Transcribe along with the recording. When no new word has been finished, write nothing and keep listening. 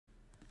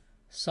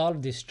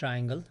solve this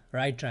triangle,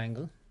 right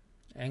triangle.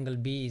 Angle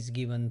B is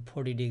given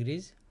 40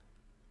 degrees.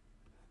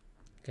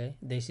 Okay,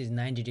 this is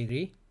 90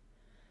 degree,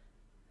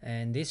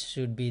 and this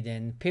should be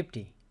then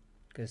 50,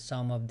 because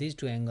sum of these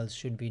two angles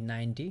should be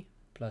 90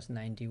 plus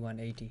 90,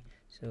 180.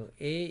 So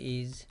A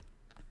is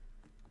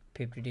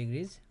 50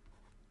 degrees.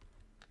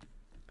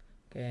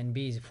 Okay, and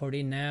B is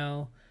 40.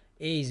 Now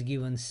A is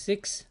given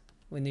 6.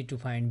 We need to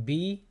find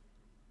B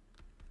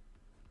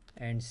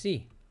and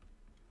C.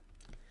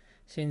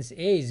 Since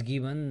A is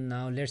given,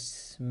 now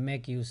let's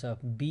make use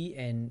of B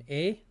and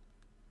A.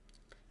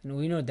 And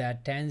we know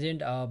that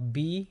tangent of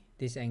B,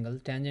 this angle,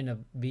 tangent of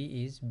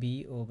B is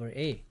B over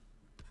A.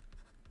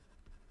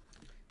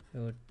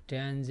 So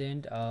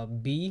tangent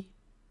of B,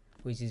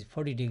 which is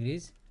 40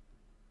 degrees,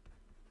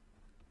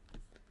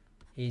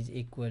 is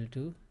equal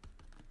to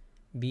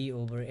B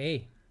over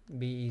A.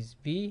 B is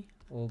B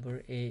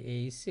over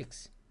A is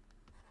 6.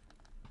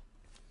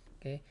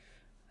 Okay,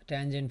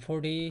 tangent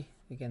 40,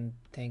 we can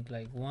think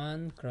like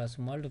 1 cross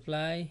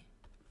multiply,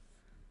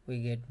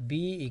 we get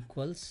B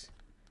equals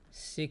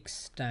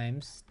 6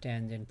 times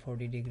tangent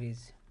 40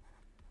 degrees.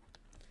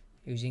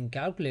 Using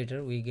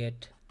calculator we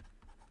get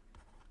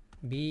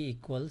B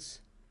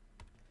equals,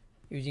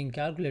 using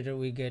calculator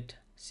we get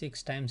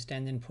 6 times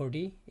tangent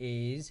 40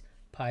 is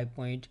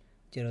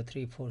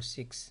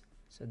 5.0346.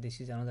 so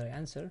this is another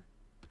answer.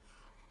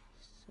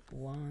 So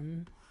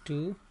 1,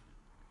 2.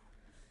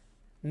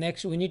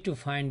 Next we need to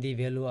find the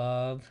value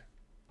of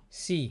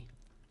C.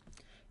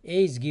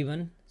 A is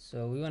given,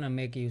 so we want to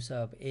make use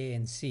of A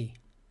and C.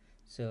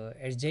 So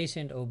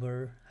adjacent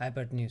over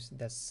hypotenuse,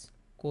 that's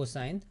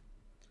cosine.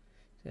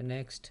 So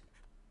next,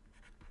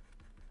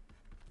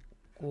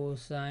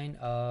 cosine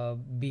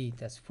of B,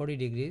 that's 40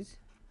 degrees,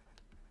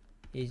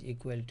 is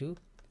equal to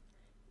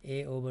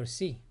A over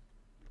C.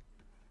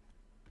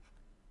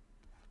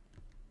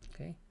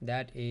 Okay,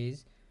 that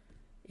is,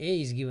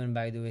 A is given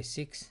by the way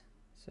 6,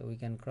 so we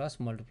can cross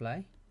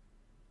multiply.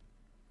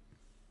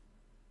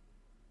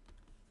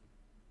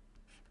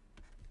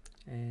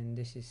 And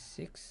this is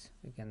 6,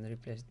 we can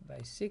replace it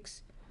by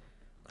 6,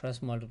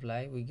 cross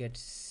multiply, we get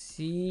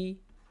C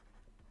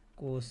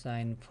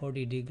cosine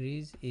 40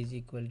 degrees is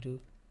equal to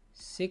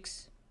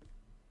 6.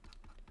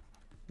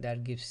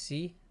 That gives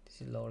C,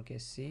 this is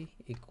lowercase c,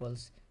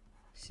 equals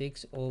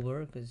 6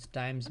 over, because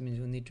times means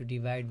we need to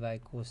divide by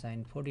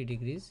cosine 40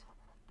 degrees.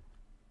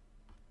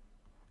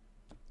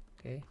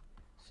 Okay,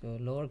 so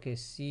lowercase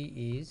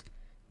c is,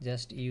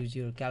 just use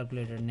your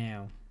calculator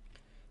now.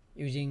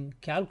 Using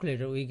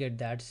calculator we get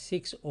that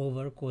 6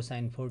 over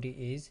cosine 40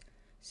 is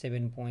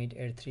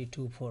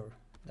 7.8324.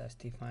 that's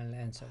the final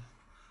answer.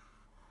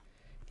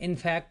 In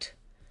fact,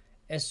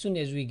 as soon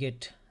as we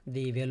get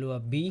the value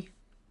of B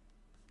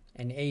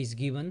and A is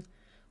given,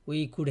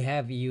 we could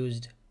have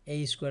used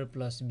A square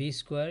plus B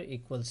square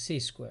equals C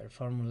square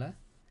formula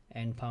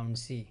and found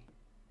C,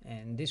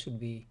 and this would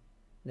be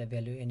the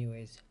value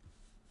anyways.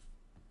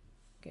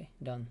 Okay,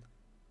 done.